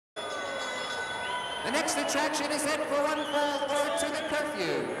The next attraction is set for one fall forward to the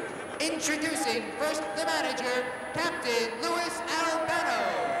curfew. Introducing first the manager, Captain Lou Albano.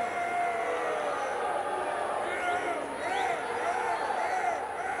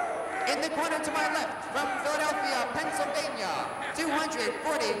 In the corner to my left, from Philadelphia, Pennsylvania,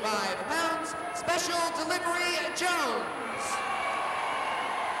 245 pounds, Special Delivery Jones.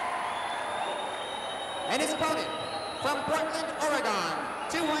 And his opponent, from Portland, Oregon,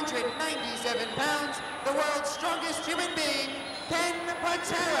 297 pounds, the world's strongest human being, Ken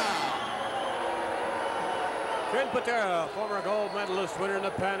Patera. Ken Patera, former gold medalist, winner in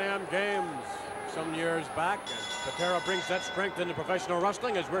the Pan Am Games some years back. And Patera brings that strength into professional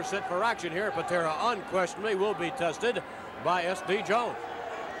wrestling as we're set for action here. Patera unquestionably will be tested by S.D. Jones.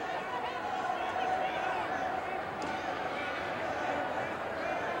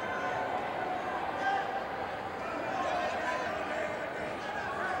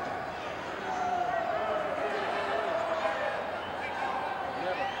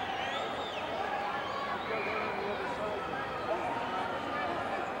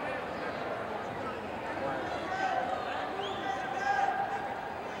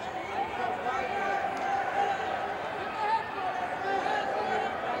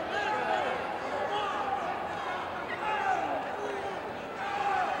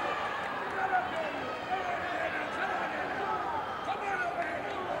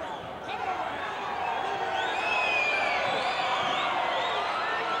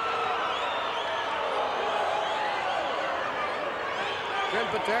 Ken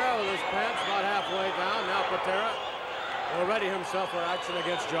Patera with his pants about halfway down. Now Patera will ready himself for action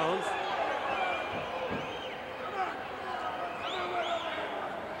against Jones.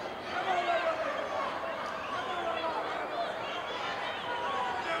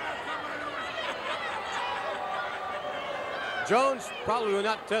 Jones probably will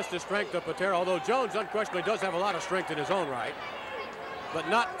not test the strength of Patera, although Jones unquestionably does have a lot of strength in his own right, but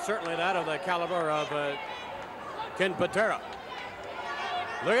not certainly that of the caliber of Ken Patera.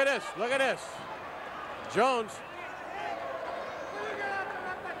 Look at this, look at this. Jones,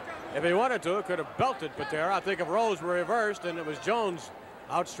 if he wanted to, could have belted Patera. I think if roles were reversed and it was Jones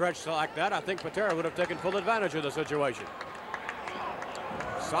outstretched like that, I think Patera would have taken full advantage of the situation.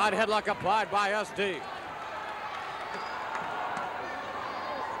 Side headlock applied by SD.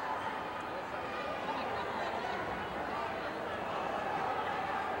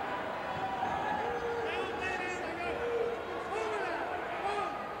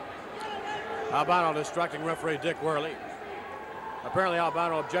 Albano distracting referee Dick Worley. Apparently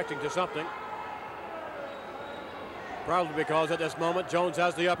Albano objecting to something. Probably because at this moment Jones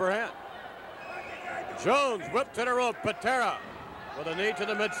has the upper hand. Jones whipped to the rope. Patera with a knee to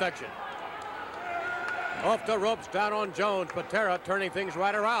the midsection. Off the ropes, down on Jones. Patera turning things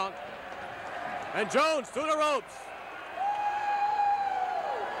right around. And Jones through the ropes.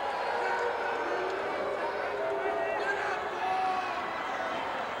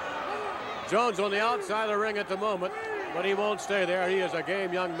 Jones on the outside of the ring at the moment, but he won't stay there. He is a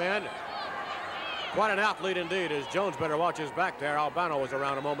game young man. Quite an athlete indeed, as Jones better watch his back there. Albano was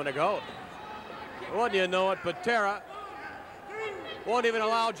around a moment ago. Wouldn't you know it, Patera won't even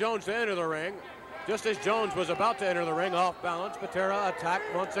allow Jones to enter the ring. Just as Jones was about to enter the ring off balance, Patera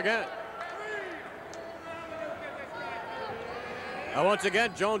attacked once again. Now once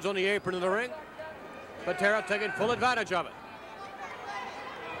again, Jones on the apron of the ring. Patera taking full advantage of it.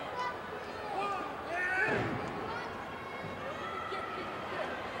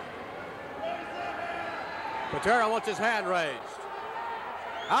 Patera wants his hand raised.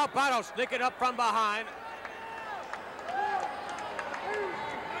 Albano sneaking up from behind.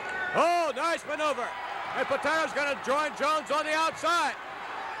 Oh, nice maneuver. And Patera's going to join Jones on the outside.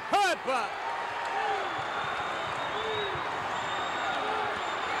 Headbutt.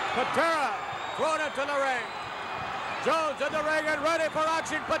 Patera thrown into the ring. Jones in the ring and ready for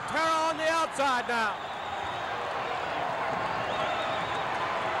action. Patera on the outside now.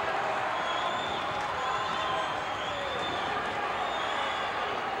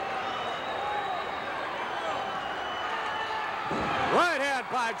 Right hand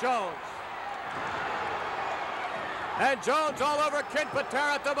by Jones. And Jones all over Ken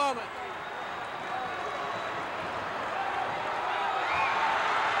Patera at the moment.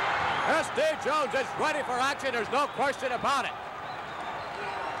 S.D. Jones is ready for action. There's no question about it.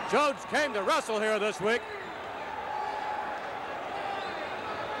 Jones came to wrestle here this week.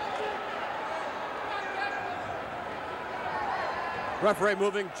 Referee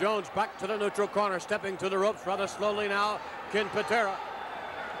moving Jones back to the neutral corner, stepping to the ropes rather slowly now. Ken Patera.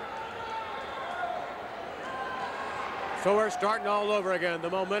 So we're starting all over again. The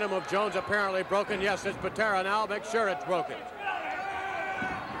momentum of Jones apparently broken. Yes, it's Patera now. Make sure it's broken.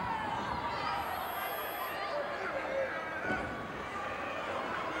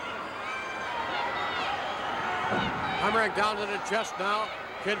 Hammering down to the chest now,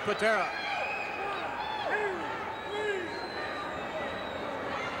 Kid Patera.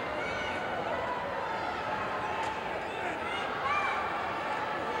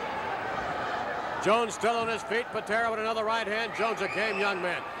 Jones still on his feet. Patera with another right hand. Jones a game young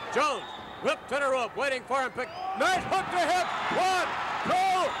man. Jones whip to the rope, waiting for him. Nice hook to hip. 1, 2.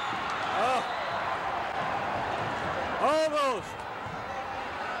 Oh. Almost.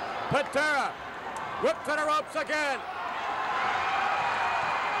 Patera whip to the ropes again.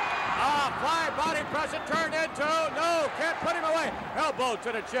 Flying body press it turned into. No, can't put him away. Elbow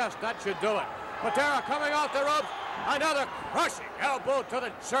to the chest. That should do it. Patera coming off the ropes. Another crushing elbow to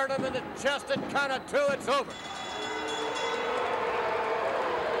the sternum in the chest and count of 2. It's over.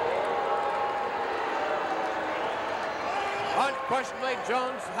 Unquestionably,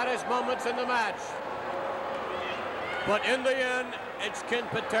 Jones had his moments in the match. But in the end, it's Ken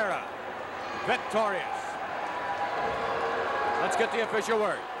Patera, victorious. Let's get the official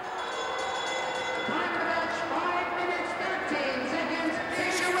word. Time of match, 5 minutes, 13 seconds.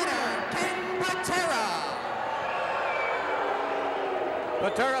 Here's your winner, Ken Patera.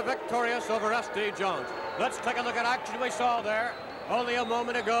 Patera victorious over S.D. Jones. Let's take a look at action we saw there only a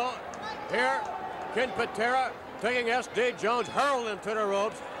moment ago. Here, Ken Patera taking S.D. Jones, hurled him to the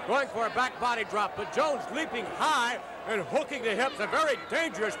ropes, going for a back body drop, but Jones leaping high and hooking the hips, a very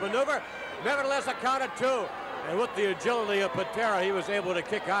dangerous maneuver. Nevertheless, a count of 2. And with the agility of Patera, he was able to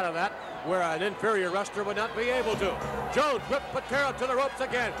kick out of that, where an inferior wrestler would not be able to. Jones whipped Patera to the ropes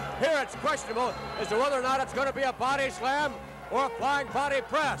again. Here it's questionable as to whether or not it's going to be a body slam or a flying body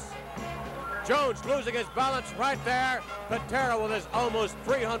press. Jones losing his balance right there. Patera with his almost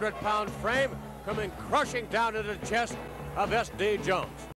 300-pound frame coming crushing down into the chest of S.D. Jones.